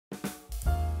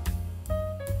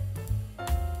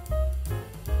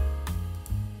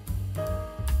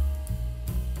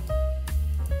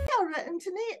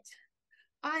Internet.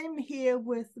 I'm here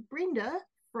with Brenda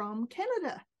from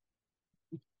Canada.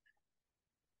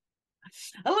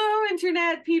 Hello,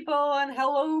 Internet people, and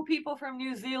hello, people from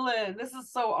New Zealand. This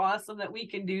is so awesome that we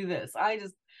can do this. I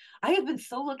have been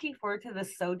so looking forward to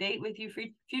this date with you,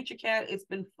 Future Cat. It's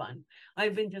been fun.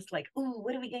 I've been just like, oh,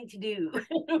 what are we going to do?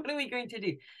 What are we going to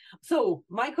do? So,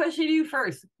 my question to you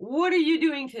first: what are you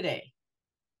doing today?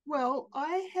 Well,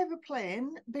 I have a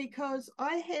plan because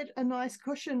I had a nice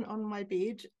cushion on my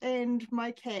bed and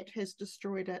my cat has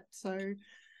destroyed it. So I'm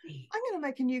going to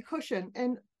make a new cushion.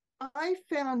 And I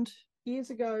found years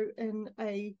ago in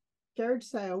a garage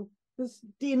sale this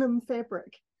denim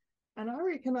fabric. And I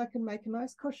reckon I can make a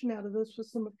nice cushion out of this with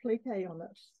some applique on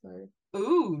it. So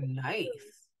Ooh, nice.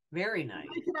 Very I'll nice.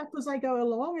 make it up as I go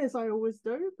along, as I always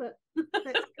do. But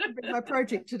that's going to be my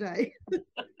project today.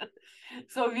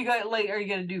 So, have you got like, are you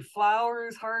going to do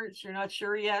flowers, hearts? You're not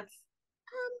sure yet?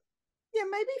 Yeah,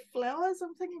 maybe flowers.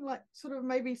 I'm thinking like sort of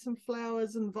maybe some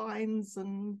flowers and vines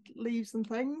and leaves and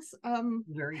things.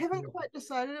 Very Haven't cool. quite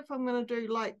decided if I'm going to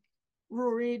do like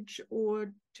raw edge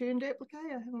or turned applique.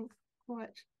 I haven't quite.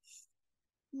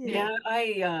 Yeah.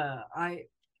 Yeah,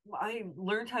 I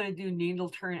learned how to do needle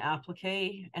turn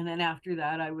applique, and then after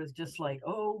that I was just like,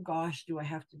 oh gosh, do I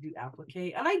have to do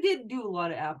applique? And I did do a lot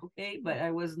of applique, but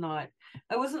I wasn't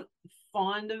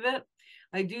fond of it.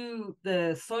 I do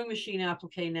the sewing machine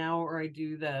applique now, or I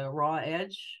do the raw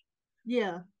edge.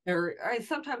 Yeah. Or I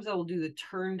sometimes I will do the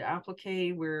turned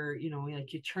applique where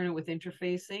like you turn it with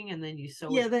interfacing and then you sew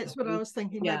Yeah, it that's what I through. was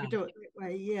thinking. Yeah, Maybe do it that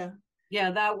way. Yeah. yeah,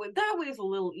 that way is a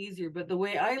little easier. But the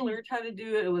way I Mm. learned how to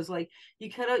do it, it was like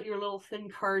you cut out your little thin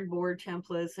cardboard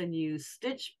templates and you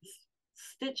stitch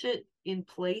it in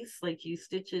place, like you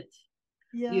stitch it,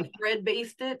 Yeah. you thread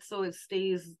baste it so it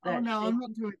stays Oh that no, shape. I'm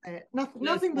not doing that. Nothing. But it's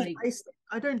Nothing with like, basting.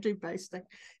 I don't do basting.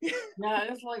 yeah,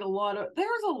 it's like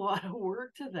there's a lot of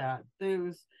work to that.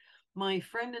 There's my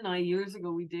friend and I years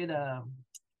ago we did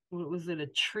what was it, a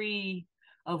tree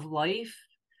of life.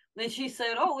 Then she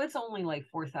said, "Oh, it's only like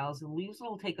 4,000 leaves.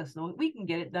 It'll take us no. We can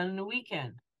get it done in a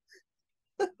weekend."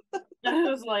 And I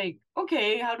was like,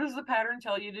 "Okay, how does the pattern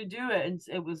tell you to do it?" And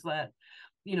it was that,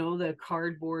 the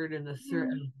cardboard and the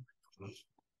Mm.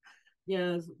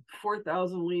 yeah,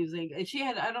 4,000 leaves. And she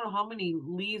had, I don't know how many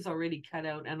leaves already cut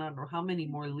out, and I don't know how many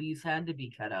more leaves had to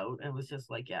be cut out. And it was just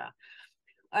like, yeah,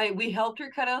 we helped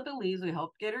her cut out the leaves. We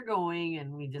helped get her going,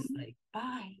 and we just like,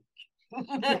 bye.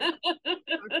 Yeah.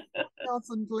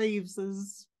 1,000 leaves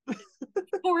is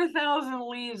 4,000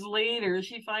 leaves later,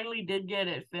 she finally did get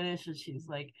it finished, and she's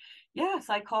like, "Yes,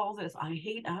 I call this. I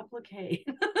hate applique.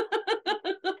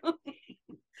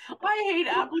 I hate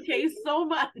applique so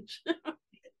much."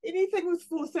 anything with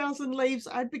 4,000 leaves.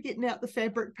 I'd be getting out the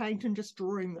fabric paint and just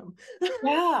drawing them.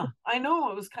 Yeah, I know.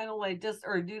 It was kind of like just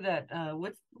or do that.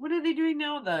 What are they doing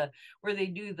now? Where they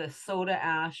do the soda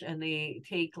ash and they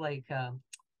take like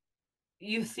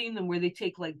you've seen them where they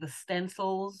take like the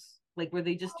stencils, like where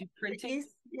they just do printing. Yes,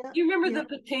 yeah, Do you remember yeah,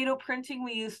 the potato printing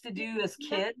we used to do as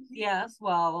yeah, kids? Yes.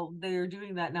 Well, they're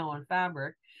doing that now on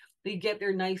fabric. They get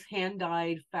their nice hand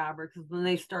dyed fabrics, and then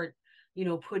they start,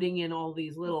 putting in all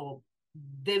these little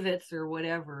divots or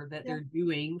whatever that yeah. they're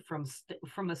doing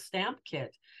from a stamp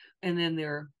kit, and then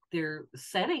they're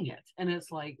setting it, and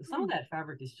it's like some of Mm, that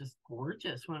fabric is just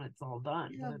gorgeous when it's all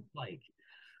done, but yeah. it's like,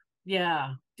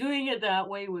 yeah, doing it that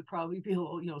way would probably be a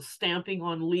little, stamping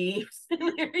on leaves.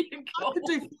 And there you I go. could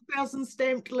do 4,000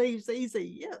 stamped leaves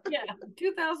easy. Yeah, Yeah,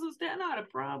 2000 stand, not a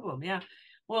problem. Yeah.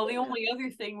 Well, the yeah. only other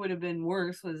thing would have been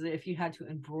worse was if you had to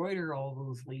embroider all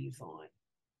those leaves on.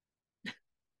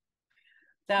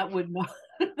 That would not,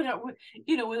 that would,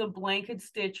 with a blanket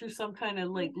stitch or some kind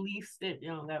of like leaf stitch,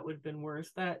 that would have been worse.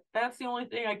 That's the only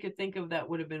thing I could think of that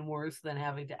would have been worse than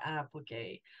having to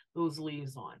applique those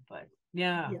leaves on. But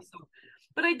yeah, Yeah. so,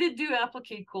 but I did do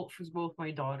applique quilt for both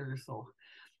my daughters. So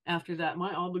after that,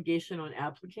 my obligation on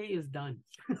applique is done.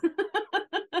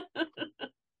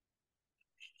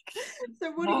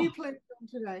 So, what are you Oh, planning on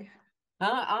today?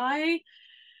 I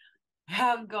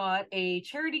have got a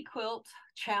charity quilt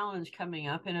challenge coming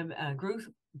up in a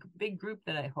big group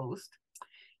that I host.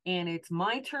 And it's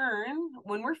my turn.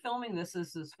 When we're filming this,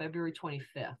 this is February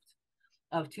 25th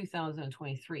of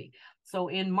 2023. So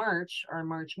in March, our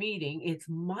March meeting, it's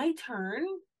my turn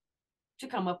to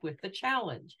come up with the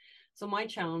challenge. So my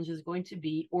challenge is going to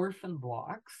be orphan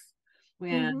blocks.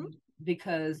 Mm-hmm. And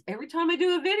because every time I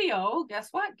do a video, guess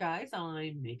what, guys?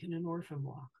 I'm making an orphan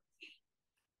block.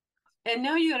 And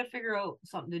now you got to figure out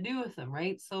something to do with them,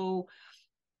 right? So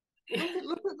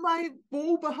Look at my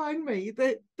wall behind me.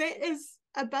 That is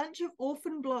a bunch of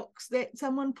orphan blocks that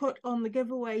someone put on the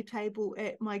giveaway table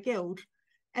at my guild.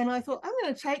 And I thought, I'm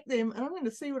going to take them and I'm going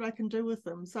to see what I can do with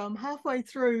them. So I'm halfway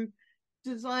through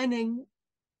designing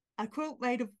a quilt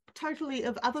made of totally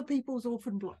of other people's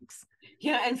orphan blocks.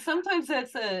 Yeah, and sometimes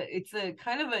it's a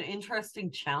kind of an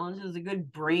interesting challenge. It's a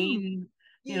good brain,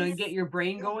 Yes. get your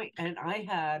brain going. And I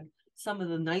had some of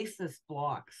the nicest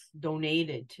blocks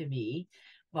donated to me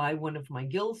by one of my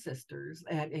Gill sisters,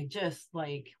 and it just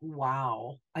like,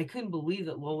 wow, I couldn't believe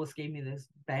that Lois gave me this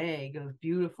bag of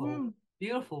beautiful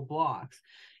blocks.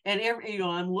 And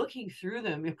I'm looking through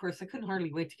them. Of course, I couldn't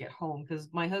hardly wait to get home because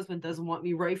my husband doesn't want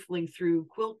me rifling through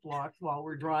quilt blocks while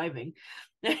we're driving.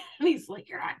 And he's like,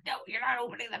 you're not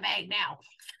opening the bag now.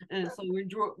 And so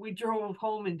we drove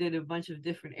home and did a bunch of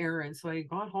different errands. So I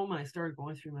got home and I started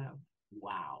going through my,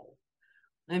 wow.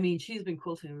 I mean, she's been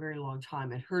quilting a very long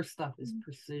time, and her stuff is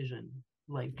precision,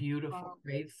 like beautiful,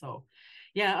 right? So,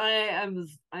 yeah,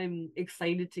 I'm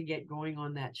excited to get going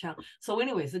on that challenge. So,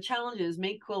 anyways, the challenge is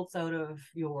make quilts out of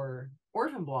your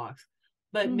orphan blocks,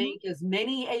 but make as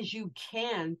many as you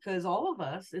can, because all of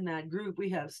us in that group, we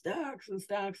have stacks and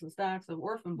stacks and stacks of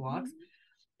orphan blocks,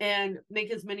 and make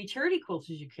as many charity quilts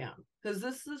as you can, because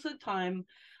this is a time,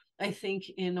 I think,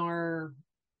 in our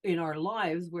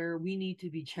lives where we need to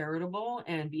be charitable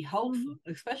and be helpful,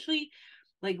 especially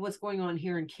like what's going on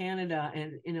here in Canada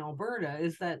and in Alberta,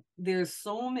 is that there's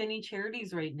so many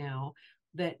charities right now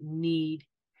that need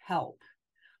help.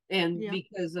 And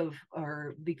because of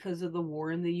the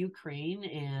war in the Ukraine,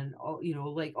 and all,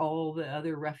 like all the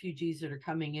other refugees that are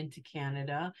coming into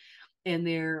Canada, and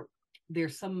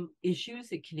there's some issues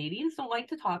that Canadians don't like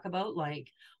to talk about, like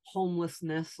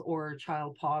homelessness or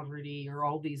child poverty or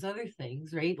all these other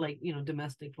things, right? Like,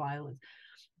 domestic violence.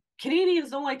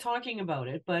 Canadians don't like talking about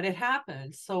it, but it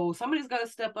happens. So somebody's got to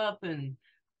step up and,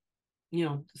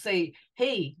 say,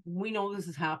 hey, we know this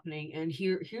is happening, and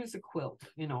here's a quilt,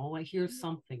 like here's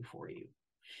something for you.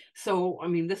 So, I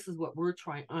mean, this is what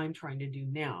I'm trying to do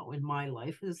now in my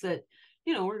life, is that,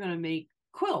 we're going to make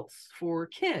quilts for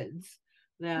kids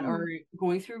that are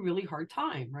going through a really hard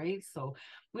time, right? So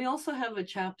we also have a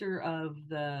chapter of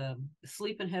the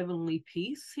Sleep in Heavenly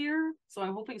Peace here. So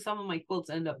I'm hoping some of my quilts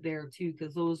end up there too,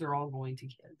 because those are all going to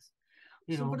kids.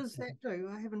 So what does that do?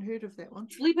 I haven't heard of that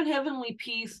one. Sleep in Heavenly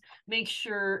Peace makes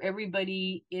sure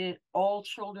all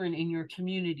children in your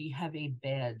community have a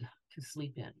bed to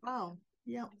sleep in. Oh,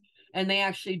 yeah. And they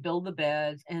actually build the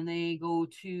beds, and they go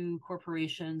to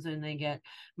corporations and they get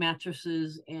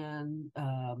mattresses and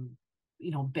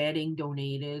bedding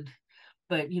donated.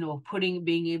 But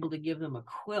being able to give them a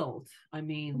quilt, I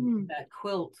mean, that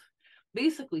quilt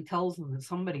basically tells them that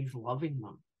somebody's loving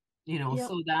them.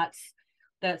 So that's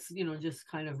just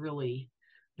kind of really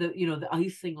the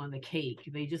icing on the cake.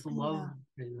 They just love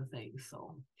the thing.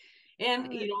 So, and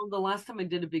the last time I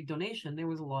did a big donation, there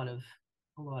was a lot of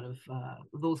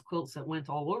those quilts that went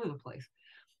all over the place.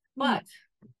 But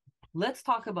let's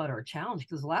talk about our challenge,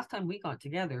 because the last time we got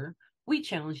together, we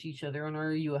challenged each other on our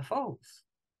UFOs.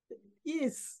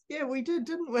 Yes, yeah, we did,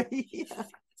 didn't we? Yeah.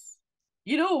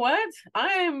 You know what?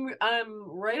 I'm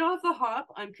right off the hop.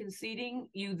 I'm conceding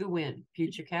you the win,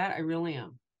 Future Cat. I really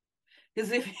am.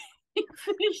 Because if you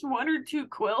finish one or two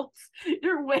quilts,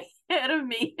 you're way ahead of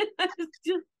me.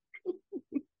 Just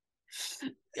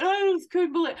I just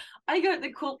couldn't believe I got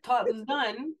the quilt tops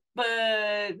done,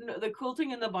 but the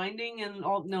quilting and the binding and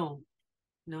all, no.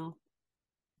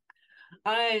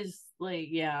 I just like,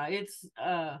 yeah, it's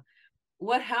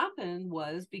what happened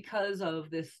was, because of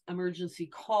this emergency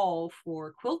call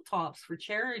for quilt tops for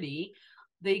charity,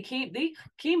 they came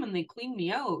and they cleaned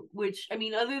me out, which, I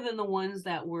mean, other than the ones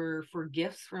that were for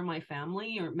gifts for my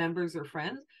family or members or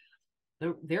friends,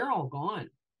 they're all gone.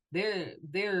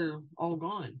 They're all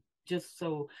gone. Just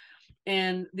so,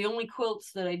 and the only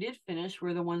quilts that I did finish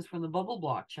were the ones from the bubble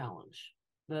block challenge.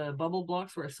 The bubble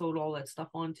blocks where I sewed all that stuff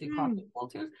onto cotton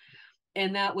quilters.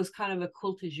 And that was kind of a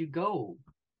quilt as you go,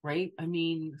 right? I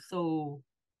mean, so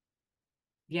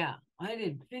yeah, I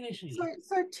didn't finish any.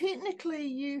 So technically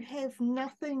you have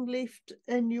nothing left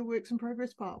in your works in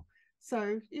progress pile.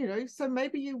 So, so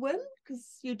maybe you win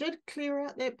because you did clear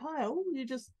out that pile. You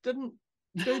just didn't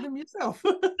do them yourself.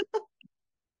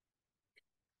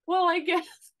 Well, I guess,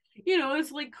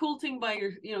 it's like quilting by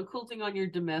quilting on your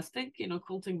domestic,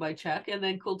 quilting by check, and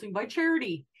then quilting by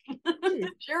charity.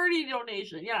 Charity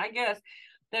donation. Yeah, I guess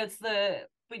that's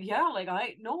but yeah, like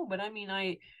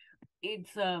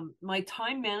it's my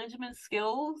time management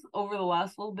skills over the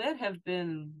last little bit have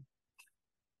been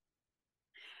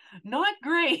not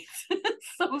great.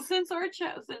 So since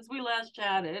we last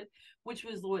chatted, which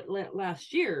was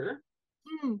last year,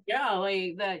 yeah,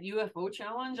 like that UFO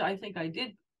challenge, I think I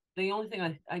did the only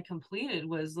thing I completed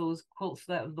was those quilts,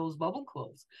 those bubble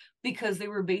quilts, because they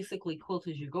were basically quilt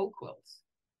as you go quilts.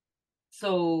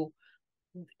 So,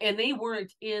 and they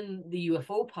weren't in the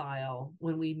UFO pile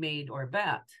when we made our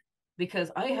bet,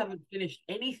 because I haven't finished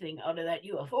anything out of that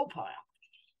UFO pile.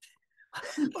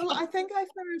 Well, I think I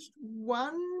finished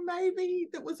one maybe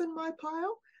that was in my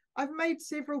pile. I've made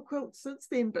several quilts since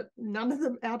then, but none of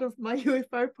them out of my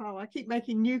UFO pile. I keep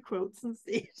making new quilts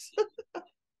instead.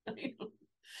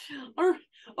 Or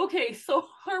okay, so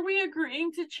are we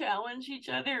agreeing to challenge each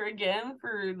other again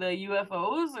for the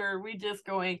UFOs, or are we just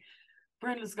going,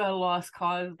 Brenda's got a lost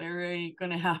cause, there ain't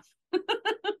gonna happen?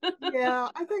 Yeah,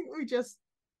 I think we'll just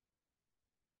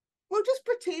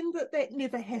pretend that that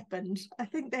never happened. I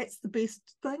think that's the best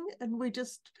thing, and we're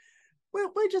just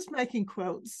making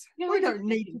quilts. Yeah, We don't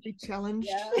need to be challenged.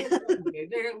 yeah,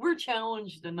 we're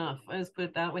challenged enough. Let's put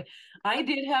it that way. I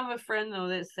did have a friend though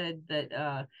that said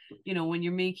that when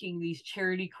you're making these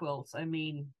charity quilts, I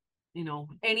mean,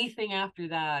 anything after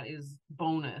that is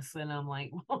bonus. And I'm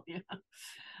like, well, yeah,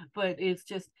 but it's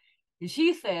just.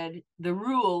 She said the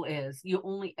rule is you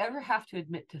only ever have to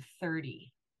admit to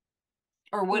 30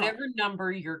 or whatever Right.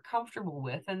 number you're comfortable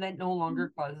with, and that no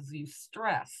longer causes you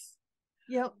stress.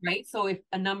 Yep. Right. So if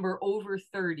a number over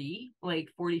 30, like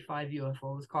 45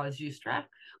 UFOs, cause you stress,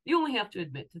 you only have to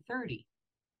admit to 30.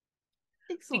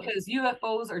 Excellent. Because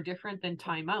UFOs are different than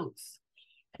timeouts.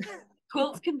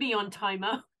 Quilts can be on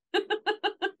timeout.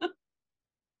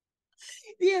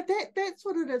 Yeah, that's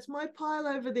what it is. My pile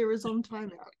over there is on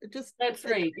timeout. That's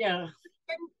right. Yeah.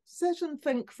 Sit and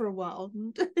think for a while.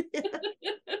 Yeah.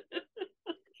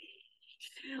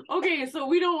 Okay, so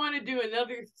we don't want to do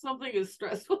something as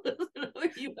stressful as another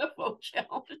UFO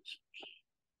challenge.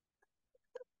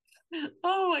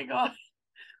 Oh my god.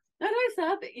 And I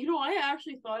said that, I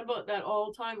actually thought about that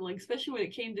all the time, like especially when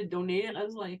it came to donating. I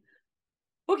was like,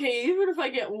 okay, even if I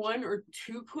get 1 or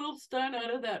 2 quilts done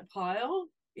out of that pile,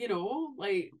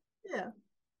 like, Yeah.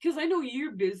 because I know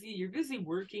you're busy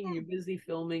working, you're busy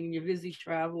filming, you're busy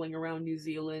traveling around New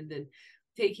Zealand and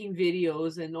taking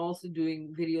videos and also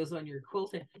doing videos on your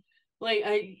quilting. Like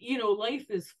life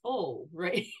is full,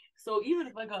 right? So even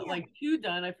if I got like 2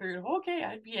 done, I figured, okay,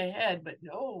 I'd be ahead, but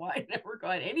no, I never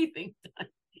got anything done.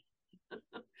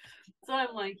 So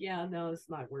I'm like, yeah, no, it's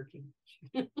not working.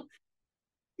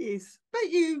 Yes,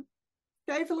 but you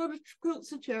gave a lot of quilts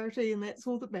to charity, and that's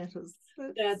all that matters.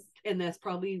 That's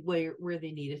probably where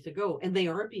they needed to go, and they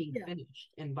are being Yeah.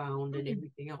 finished and bound and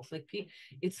everything else. Like,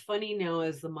 it's funny now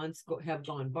as the months have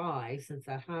gone by since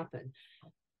that happened.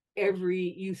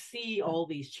 You see all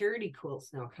these charity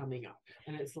quilts now coming up,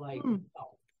 and it's like,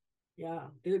 oh, yeah,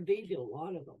 they do a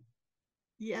lot of them.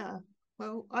 Yeah.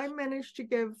 Well, I managed to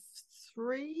give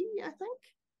 3, I think.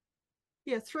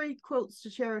 Yeah, 3 quilts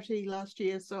to charity last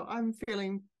year, so I'm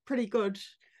feeling pretty good.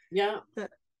 Yeah.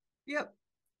 Yep.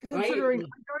 Considering I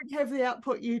don't have the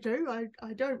output you do, I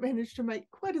don't manage to make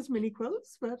quite as many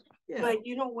quilts, but yeah. But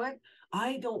you know what?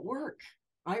 I don't work.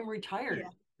 I'm retired,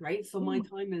 right? So my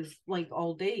time is like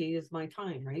all day is my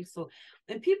time, right? So,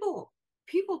 and people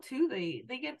too, they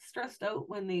get stressed out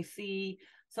when they see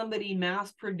somebody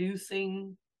mass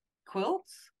producing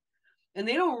quilts, and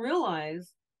they don't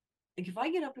realize, like, if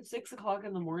I get up at 6 o'clock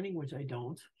in the morning, which I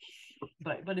don't,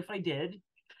 but if I did,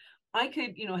 I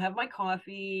could, have my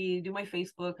coffee, do my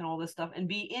Facebook and all this stuff, and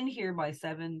be in here by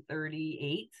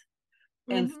 7:38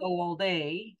 and sew all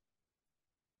day,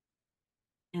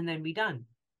 and then be done.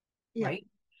 Right.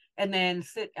 And then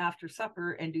sit after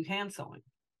supper and do hand sewing.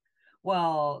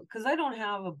 Well, because I don't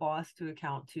have a boss to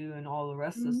account to and all the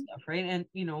rest of the stuff, right? And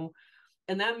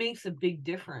and that makes a big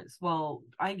difference. Well,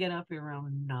 I get up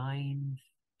around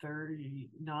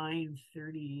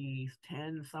 9:30,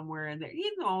 10 somewhere in there.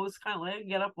 It's kind of like I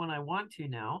get up when I want to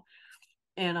now.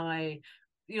 And I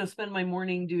spend my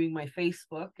morning doing my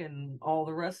Facebook and all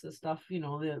the rest of the stuff,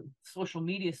 the social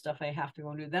media stuff I have to go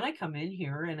and do. Then I come in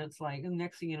here and it's like, and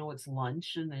next thing you know, it's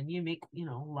lunch, and then you make,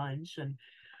 lunch, and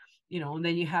and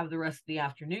then you have the rest of the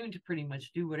afternoon to pretty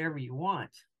much do whatever you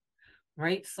want.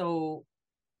 Right. So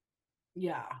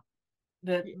yeah,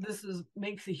 this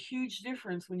makes a huge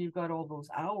difference when you've got all those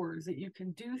hours that you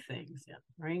can do things in,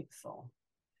 right? So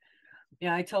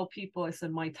yeah, I tell people, I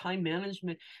said, my time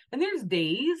management, and there's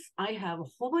days I have a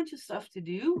whole bunch of stuff to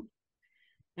do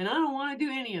and I don't want to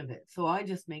do any of it. So I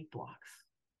just make blocks.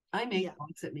 I make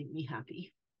blocks that make me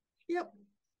happy. Yep.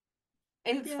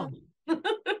 And it's fun. You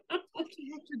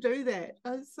have to do that.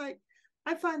 It's like,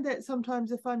 I find that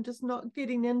sometimes if I'm just not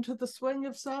getting into the swing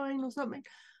of sewing or something,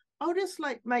 I'll just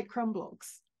like make crumb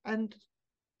blocks, and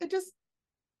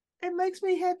it makes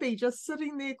me happy just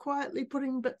sitting there quietly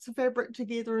putting bits of fabric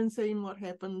together and seeing what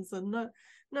happens, and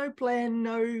no plan,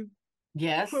 no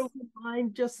Yes. quilt in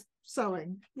mind, just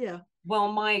sewing. Yeah.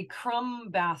 Well, my crumb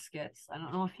baskets, I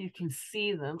don't know if you can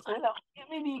see them. I don't,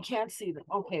 maybe you can't see them.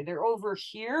 Okay, they're over Oh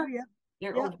here. yeah.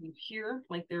 They're Yeah. over here,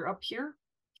 like they're up here.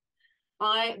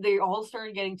 They all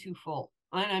started getting too full.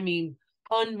 I mean,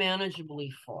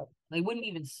 unmanageably full. They wouldn't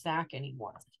even stack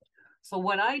anymore. So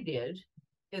what I did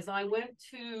is I went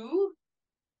to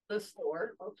the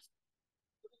store, oops,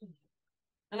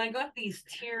 and I got these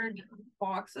tiered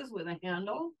boxes with a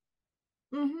handle,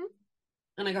 Mm-hmm.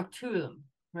 and I got two of them,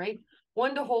 right?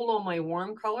 One to hold all my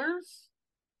warm colors,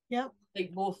 Yep.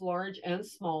 like both large and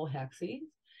small hexes,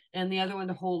 and the other one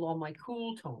to hold all my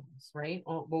cool tones, right?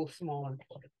 All, both small and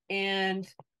and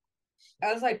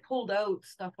as I pulled out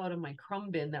stuff out of my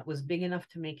crumb bin that was big enough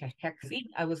to make a hexie,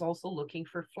 I was also looking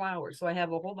for flowers. So I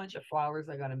have a whole bunch of flowers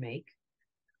I got to make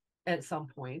at some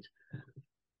point.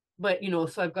 But,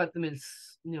 so I've got them in,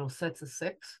 sets of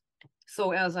 6.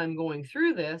 So as I'm going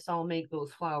through this, I'll make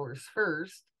those flowers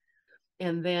first.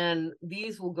 And then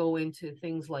these will go into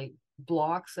things like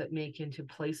blocks that make into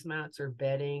placemats or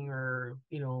bedding or,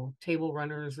 table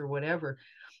runners or whatever,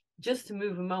 just to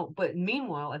move them out. But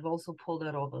meanwhile, I've also pulled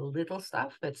out all the little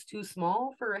stuff that's too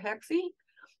small for a hexie.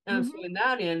 And I'm throwing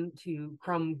that into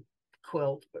crumb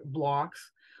quilt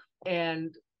blocks.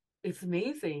 And it's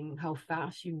amazing how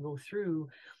fast you can go through,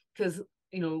 because,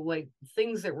 like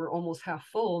things that were almost half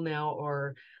full now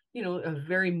are, a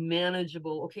very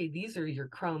manageable. Okay, these are your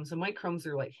crumbs. And my crumbs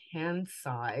are like hand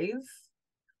size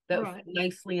that Right. fit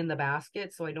nicely in the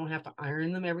basket. So I don't have to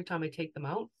iron them every time I take them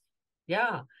out.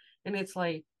 Yeah. And it's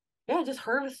like, yeah, just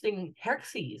harvesting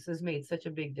hexies has made such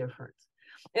a big difference.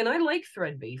 And I like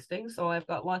thread basting, so I've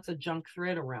got lots of junk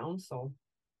thread around. So,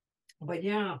 but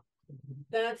yeah,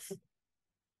 that's,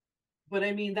 but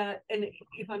I mean that, and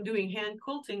if I'm doing hand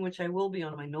quilting, which I will be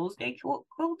on my nosegay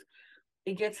quilt,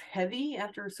 it gets heavy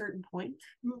after a certain point,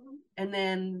 and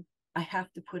then I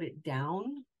have to put it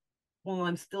down while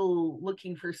I'm still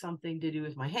looking for something to do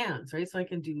with my hands, right? So I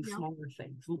can do smaller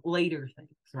things, later things,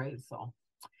 right? So,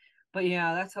 but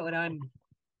yeah,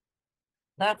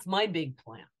 that's my big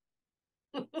plan.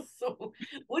 So,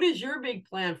 what is your big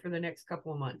plan for the next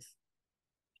couple of months?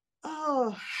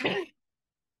 Oh,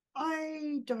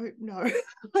 I don't know.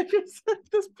 I just at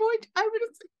this point, I would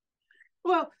have.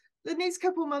 Well, the next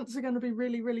couple of months are going to be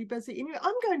really, really busy. Anyway,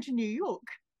 I'm going to New York.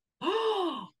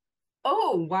 Oh,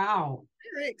 wow.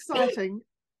 Very exciting.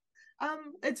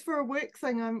 It's for a work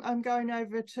thing. I'm going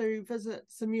over to visit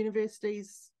some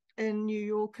universities in New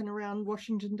York and around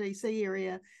Washington DC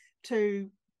area to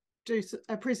do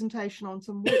a presentation on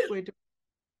some work we're doing.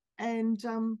 And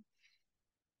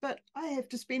but I have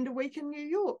to spend a week in New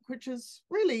York, which is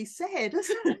really sad,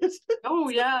 isn't it? Oh,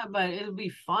 yeah, but it'll be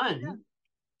fun. Yeah.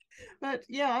 But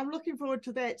yeah, I'm looking forward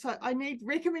to that. So I need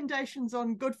recommendations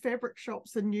on good fabric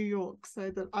shops in New York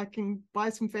so that I can buy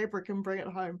some fabric and bring it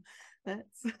home.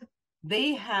 That's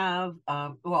They have,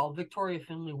 well, Victoria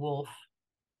Finley Wolf,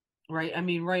 right? I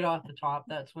mean, right off the top,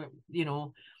 that's what,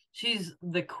 she's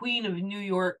the queen of New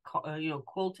York,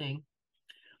 quilting,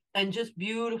 and just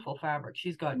beautiful fabric.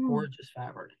 She's got gorgeous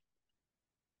fabric.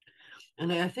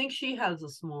 And I think she has a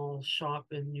small shop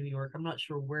in New York. I'm not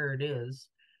sure where it is,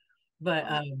 but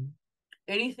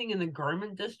anything in the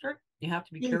garment district, you have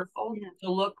to be careful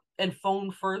to look and phone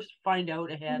first, find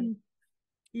out ahead.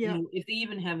 Yeah. If they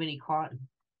even have any cotton.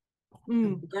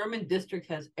 Mm. The garment district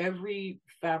has every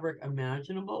fabric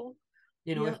imaginable.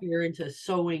 Yep. If you're into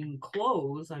sewing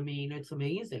clothes, I mean, it's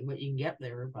amazing what you can get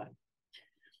there. But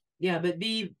yeah, but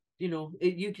you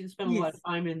can spend a lot of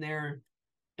time in there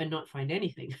and not find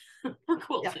anything for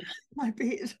quilting. Yeah, I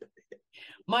bet.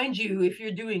 Mind you, if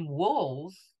you're doing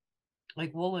wools,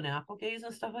 like woolen appliques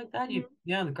and stuff like that,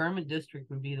 the garment district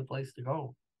would be the place to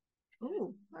go.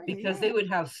 Oh, because they would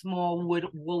have small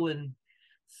woolen,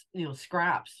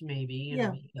 scraps maybe,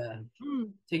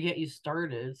 to get you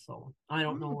started. So I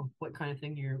don't know what kind of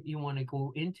thing you want to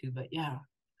go into, but yeah.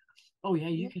 Oh yeah,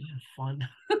 you can have fun.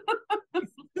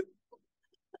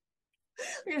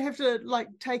 We're gonna have to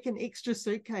take an extra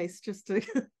suitcase just to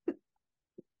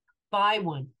buy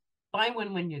one. Buy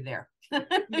one when you're there.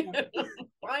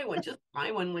 Buy one. Just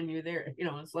buy one when you're there.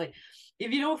 It's like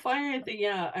if you don't find anything,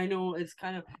 yeah, I know it's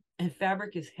kind of, and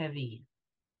fabric is heavy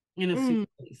in a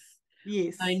suitcase.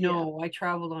 Yes, I know. I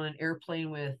traveled on an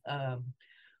airplane with a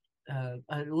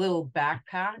little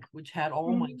backpack which had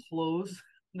all my clothes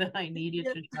that I needed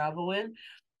to travel in,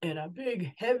 and a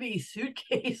big heavy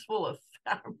suitcase full of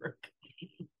fabric.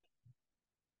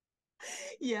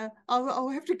 Yeah, I'll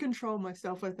have to control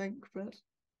myself, I think. But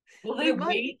well, they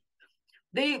weigh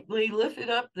they lifted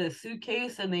up the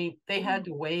suitcase and they had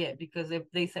to weigh it because if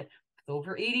they said it's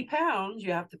over 80 pounds,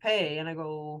 you have to pay. And I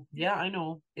go, yeah, I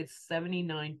know. It's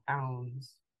 79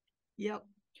 pounds. Yep.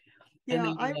 And Yeah, they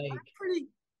were I'm like, pretty.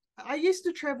 I used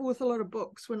to travel with a lot of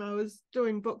books when I was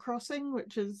doing book crossing,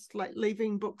 which is like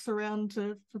leaving books around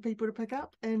for people to pick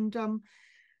up. And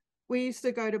we used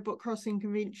to go to book crossing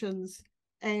conventions,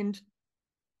 and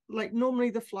like normally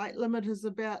the flight limit is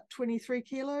about 23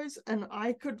 kilos, and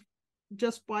I could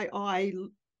just by eye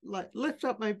like lift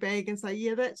up my bag and say,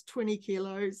 yeah, that's 20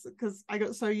 kilos, because I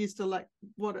got so used to like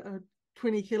what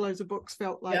 20 kilos of books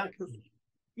felt like. yeah.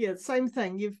 Yeah, same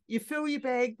thing. You fill your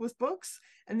bag with books,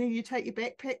 and then you take your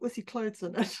backpack with your clothes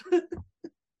in it.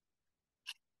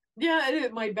 Yeah,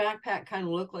 my backpack kind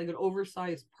of looked like an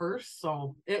oversized purse.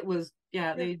 So it was,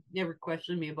 yeah, Yeah. they never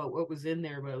questioned me about what was in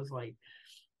there, but I was like,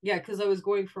 yeah, because I was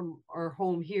going from our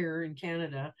home here in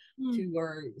Canada Mm. to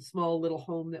our small little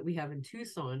home that we have in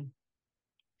Tucson.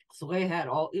 So I had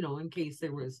all, in case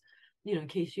there was, in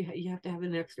case you have to have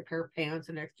an extra pair of pants,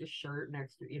 an extra shirt, an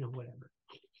extra, whatever.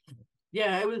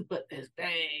 Yeah, it was, but this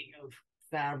bag of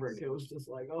fabric, it was just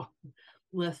like, oh,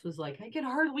 Les was like, I can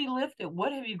hardly lift it.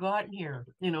 What have you gotten here?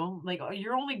 Like, oh,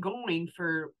 you're only going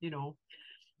for, you'll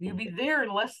be there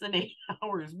in less than 8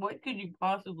 hours. What could you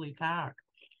possibly pack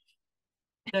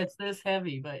that's this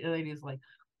heavy? But the lady's like,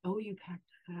 oh, you packed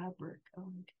fabric.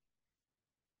 Oh, okay.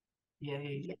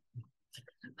 Yay.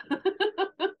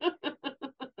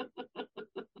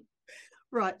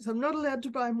 Right, so I'm not allowed to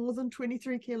buy more than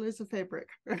 23 kilos of fabric.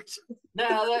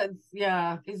 Now that's,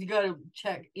 yeah, because you got to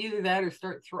check either that or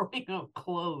start throwing out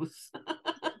clothes.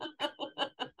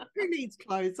 Who needs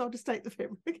clothes? I'll just take the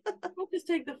fabric. We'll just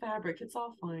take the fabric. It's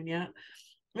all fine. Yeah.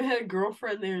 I had a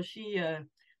girlfriend there.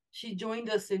 She joined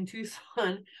us in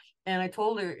Tucson, and I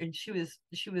told her, and she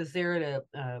was there at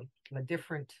a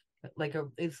different, like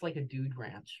it's like a dude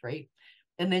ranch, right?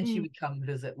 And then she Mm. would come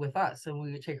visit with us, and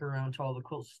we would take her around to all the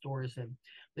cool stores in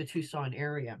the Tucson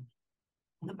area,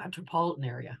 the metropolitan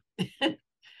area.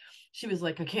 She was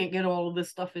like, I can't get all of this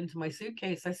stuff into my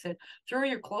suitcase. I said, throw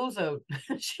your clothes out.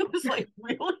 She was like,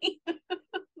 really?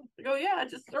 I go, yeah,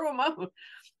 just throw them out.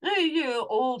 Hey, you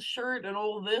old shirt and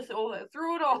all this, all that,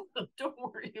 throw it all out. Don't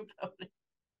worry about it.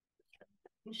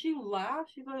 And she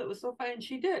laughed. She thought it was so funny. And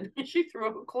she did. She threw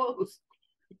out clothes.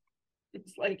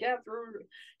 It's like, yeah,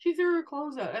 she threw her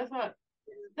clothes out. I thought,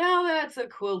 now that's a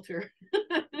quilter.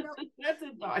 That's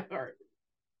a diehard.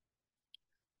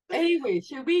 Anyway,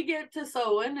 should we get to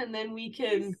sewing and then we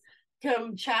can Yes.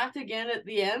 come chat again at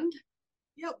the end?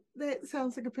 Yep, that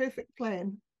sounds like a perfect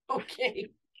plan. Okay.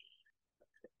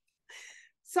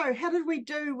 So, how did we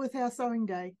do with our sewing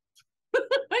day?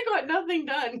 I got nothing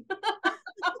done.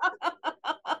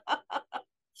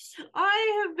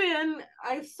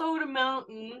 I sewed a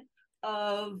mountain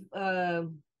of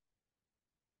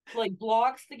like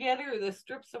blocks together, the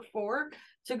strips of four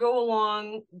to go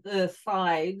along the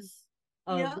sides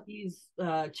of Yeah. these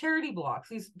charity blocks,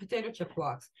 these potato chip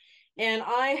blocks. And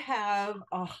I have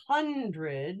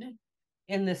 100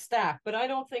 in this stack, but I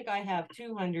don't think I have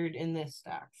 200 in this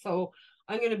stack. So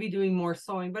I'm going to be doing more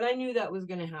sewing, but I knew that was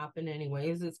going to happen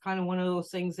anyways. It's kind of one of those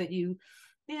things that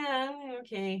yeah,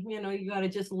 okay, you got to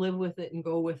just live with it and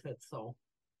go with it. So,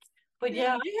 but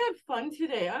yeah, Yeah. I had fun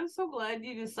today. I'm so glad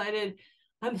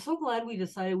we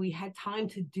decided we had time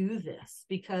to do this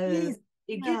because Yes.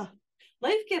 it gets Yeah.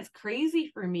 life gets crazy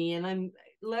for me. And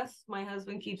my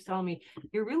husband keeps telling me,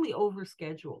 you're really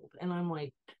overscheduled. And I'm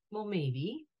like, well,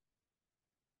 maybe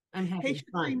I'm He having should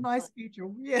see fun. my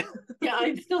schedule. Yeah. Yeah,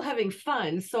 I'm still having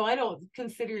fun. So I don't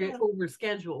consider it Yeah.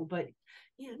 overscheduled, but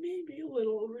yeah, maybe a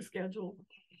little overscheduled.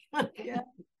 Yeah.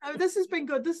 Oh, this has been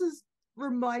good. This has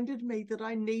reminded me that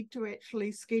I need to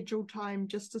actually schedule time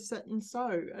just to sit and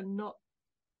sew and not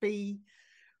be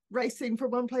racing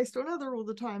from one place to another all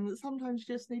the time. That sometimes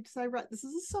you just need to say, right, this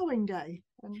is a sewing day.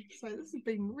 And so this has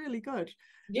been really good.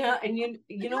 Yeah, But and I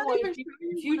you know can't what, even show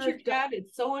you what future I've done. cat,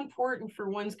 it's so important for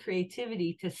one's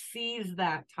creativity to seize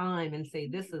that time and say,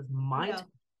 "This is my Yeah.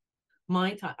 time,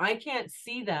 my time." I can't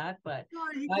see that, but No,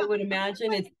 you I can't. would I'm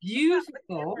imagine going it's to pick up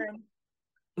the beautiful. camera.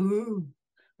 Ooh,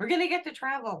 we're gonna get to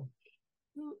travel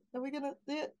Are we gonna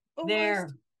there? Almost. there.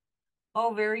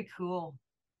 Oh, very cool.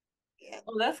 Yeah.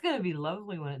 Oh, that's gonna be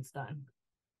lovely when it's done.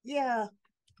 Yeah.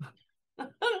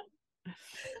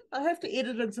 I have to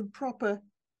edit in some proper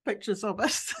pictures of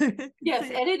us so you can Yes,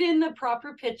 see it. edit in the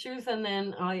proper pictures and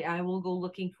then I will go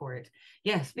looking for it.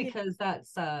 Yes, Yeah. because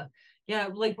that's yeah,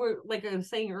 like I was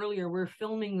saying earlier, we're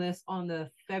filming this on the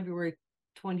February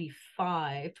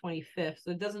 25th,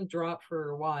 so it doesn't drop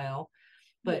for a while.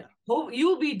 But Yeah. hope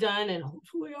you'll be done and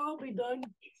hopefully I'll be done.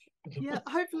 Yeah,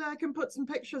 hopefully I can put some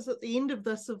pictures at the end of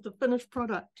this of the finished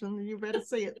product and you better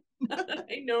see it.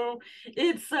 I know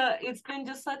it's been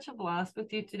just such a blast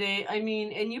with you today. I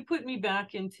mean, and you put me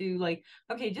back into like,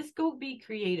 okay, just go be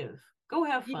creative, go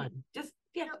have Yeah, fun, just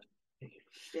yeah,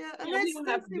 yeah, and yeah. We don't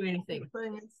have that's to the do anything.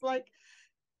 important thing. It's like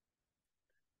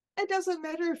it doesn't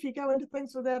matter if you go into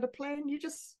things without a plan, you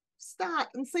just start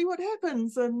and see what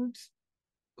happens. And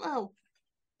well,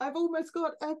 I've almost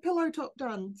got a pillow top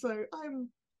done. So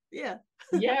yeah.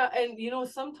 Yeah, and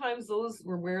sometimes those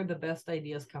are where the best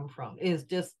ideas come from. Is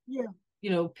just Yeah.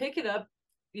 pick it up,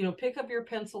 pick up your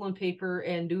pencil and paper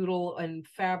and doodle and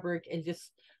fabric and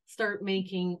just start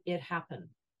making it happen.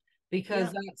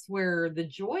 Because Yeah. that's where the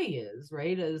joy is,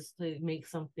 right? Is to make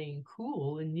something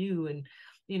cool and new. And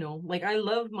like I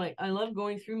love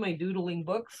going through my doodling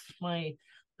books. Like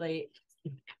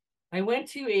I went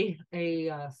to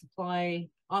a supply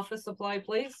office supply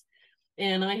place,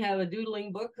 and I have a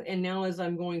doodling book. And now as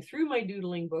I'm going through my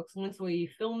doodling books, once we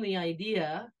film the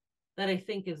idea that I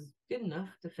think is good enough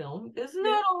to film, because Yeah.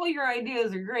 not all your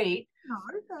ideas are great,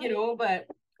 No, no. but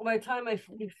by the time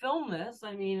we film this,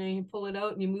 I mean, you pull it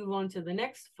out and you move on to the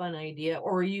next fun idea,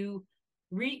 or you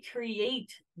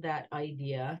recreate that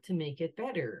idea to make it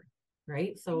better,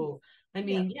 right? So, I Yeah.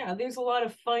 mean, yeah, there's a lot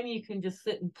of fun. You can just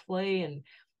sit and play, and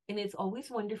it's always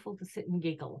wonderful to sit and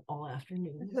giggle all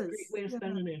afternoon. It It's a great is. way to Yeah.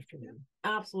 spend an Yeah. afternoon.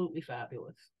 Absolutely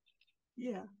fabulous.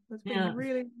 Yeah. It's been Yeah.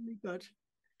 really, really good.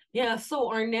 Yeah. So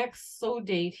our next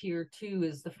date here too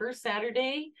is the first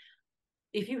Saturday.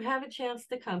 If you have a chance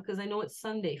to come, because I know it's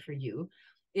Sunday for you,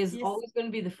 is Yes. always going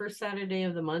to be the first Saturday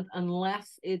of the month,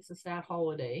 unless it's a stat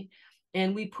holiday.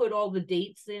 And we put all the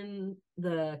dates in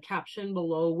the caption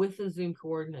below with the Zoom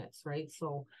coordinates, right?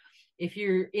 So if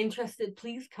you're interested,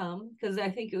 please come, because I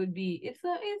think it would be it's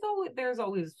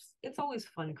always it's always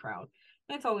fun crowd.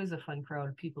 It's always a fun crowd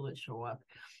of people that show up.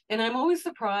 And I'm always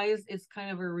surprised it's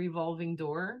kind of a revolving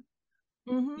door.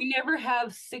 Mm-hmm. We never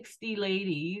have 60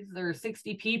 ladies or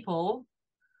 60 people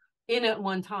in at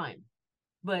one time.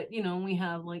 But we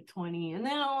have like 20, and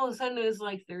then all of a sudden it's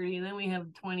like 30, and then we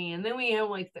have 20, and then we have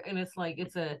like and it's like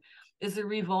it's a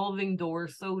revolving door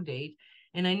date.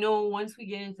 And I know once we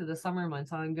get into the summer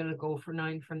months, I'm gonna go from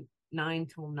 9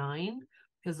 till 9,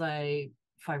 because I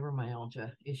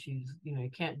fibromyalgia issues. I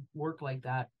can't work like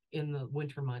that in the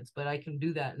winter months, but I can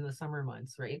do that in the summer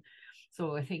months, right?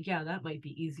 So I think, yeah, that might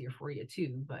be easier for you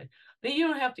too. But then you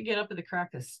don't have to get up at the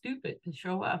crack of stupid to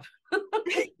show up.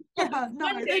 Yeah, no,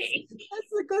 Monday.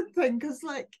 that's a good thing because,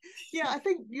 like, yeah, I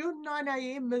think your 9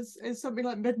 a.m. is something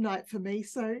like midnight for me.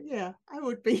 So yeah, I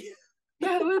would be.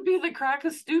 Yeah, it would be the crack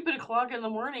of stupid o'clock in the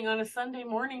morning on a Sunday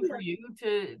morning for Yeah,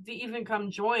 you to even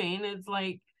come join. It's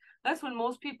like that's when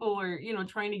most people are,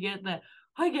 trying to get that.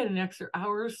 I get an extra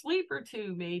hour of sleep or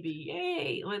two, maybe.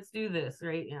 Yay, let's do this,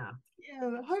 right? Yeah.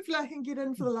 yeah. Hopefully, I can get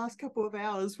in for the last couple of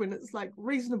hours when it's like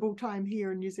reasonable time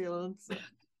here in New Zealand. So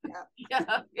yeah,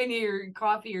 Yeah. And your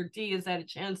coffee or tea has had a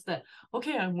chance to,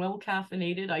 okay, I'm well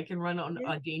caffeinated. I can run on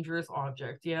yeah. a dangerous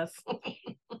object. Yes.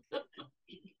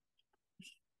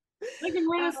 I can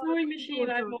run a sewing Looking machine. forward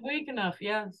I'm to it. awake enough.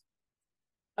 Yes.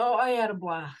 Oh, I had a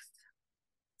blast.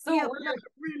 So Yeah, we're no,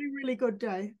 really, really good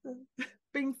day.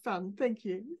 Been fun. Thank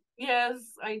you. Yes,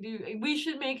 I do. We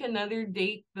should make another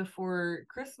date before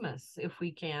Christmas if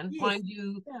we can. Yes. Mind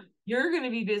you, Yeah. you're going to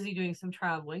be busy doing some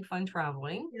traveling, fun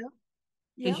traveling, Yeah.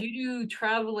 because Yeah. you do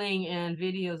traveling and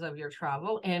videos of your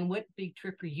travel. And what big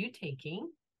trip are you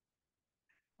taking?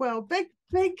 Well, big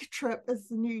trip is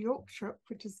the New York trip,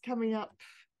 which is coming up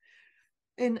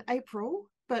in April,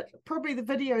 but probably the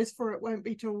videos for it won't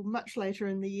be till much later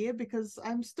in the year because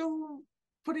I'm still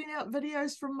putting out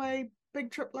videos from my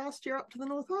big trip last year up to the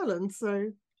North Island.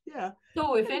 So yeah.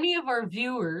 So, if And any of our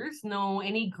viewers know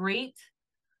any great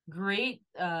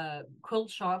quilt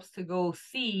shops to go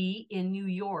see in New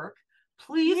York,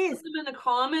 please put yes, them in the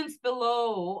comments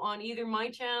below on either my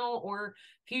channel or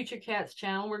Future Cat's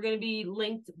channel. We're going to be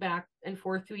linked back and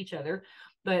forth to each other.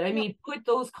 But I yeah, mean, put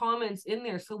those comments in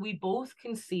there so we both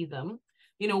can see them,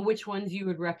 which ones you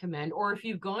would recommend. Or if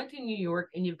you've gone to New York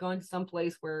and you've gone to some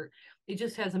place where it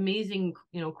just has amazing,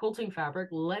 quilting fabric,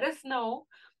 let us know,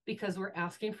 because we're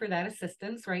asking for that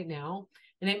assistance right now.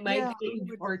 And it might yeah, I save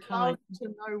would our time. love to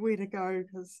know where to go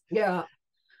because Yeah.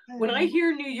 When I um,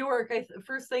 hear New York,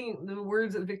 first thing the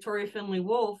words of Victoria Finley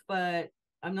Wolf, but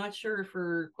I'm not sure if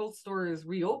her quilt store is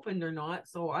reopened or not.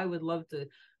 So I would love to.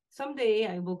 Someday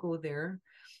I will go there.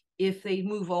 If they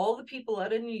move all the people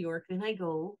out of New York, then I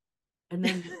go, and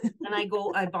then I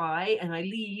buy, and I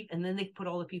leave, and then they put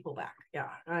all the people back. Yeah,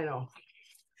 I know.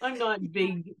 I'm not yeah,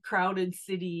 big crowded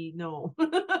city. No.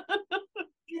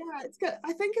 Yeah, it's good.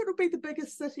 I think it'll be the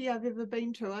biggest city I've ever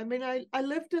been to. I mean, I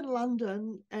lived in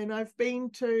London and I've been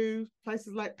to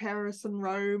places like Paris and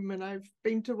Rome and I've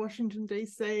been to Washington,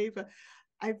 D.C., but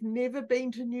I've never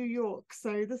been to New York.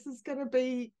 So this is going to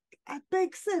be a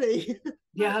big city.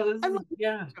 Yeah, I'm looking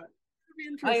yeah. forward to it. It'll be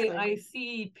interesting. I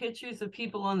see pictures of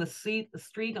people on the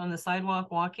street on the sidewalk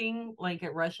walking like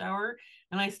at rush hour,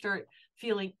 and I start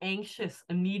feeling anxious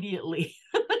immediately.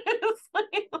 It's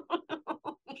like,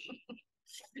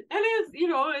 and it's, you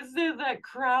know, it's that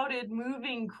crowded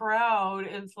moving crowd.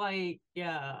 It's like,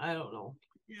 yeah, I don't know.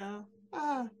 Yeah.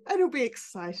 It'll be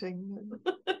exciting.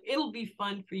 It'll be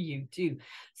fun for you too.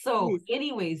 So Yes.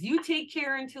 anyways, you take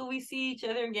care until we see each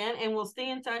other again, and we'll stay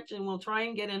in touch, and we'll try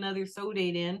and get another sew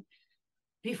date in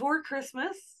before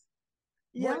Christmas.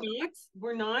 Yeah.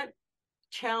 We're not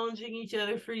challenging each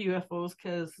other for UFOs,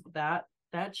 because that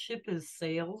ship has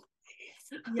sailed.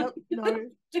 Yep. No,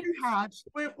 too hard.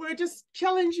 We're just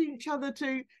challenging each other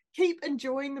to keep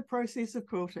enjoying the process of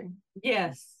quilting.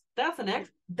 Yes, that's an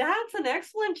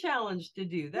excellent challenge to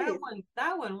do. Yes.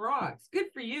 That one rocks. Good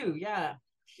for you. Yeah.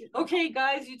 Okay,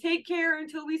 guys, you take care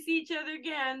until we see each other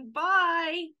again.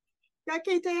 Bye.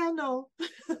 Kake te ano.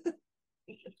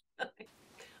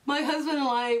 My husband and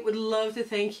I would love to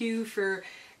thank you for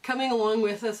coming along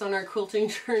with us on our quilting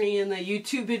journey and the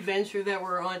YouTube adventure that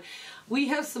we're on. We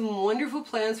have some wonderful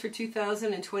plans for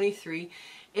 2023,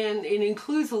 and it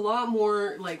includes a lot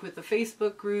more, like with the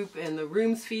Facebook group and the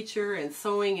rooms feature and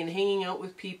sewing and hanging out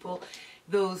with people.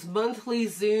 Those monthly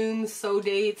Zoom sew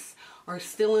dates are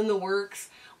still in the works.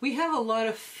 We have a lot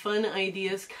of fun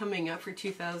ideas coming up for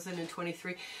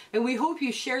 2023, and we hope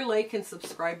you share, like, and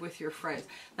subscribe with your friends.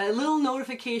 That little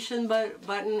notification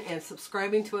button and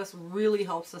subscribing to us really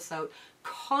helps us out.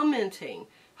 Commenting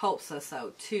helps us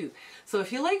out too. So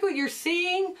if you like what you're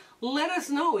seeing, let us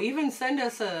know. Even send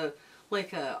us a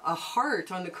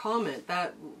heart on the comment.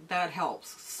 That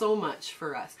helps so much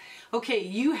for us. Okay,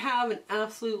 you have an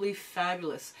absolutely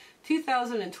fabulous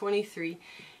 2023,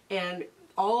 and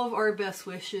all of our best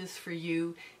wishes for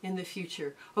you in the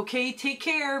future. Okay, take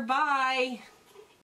care. Bye.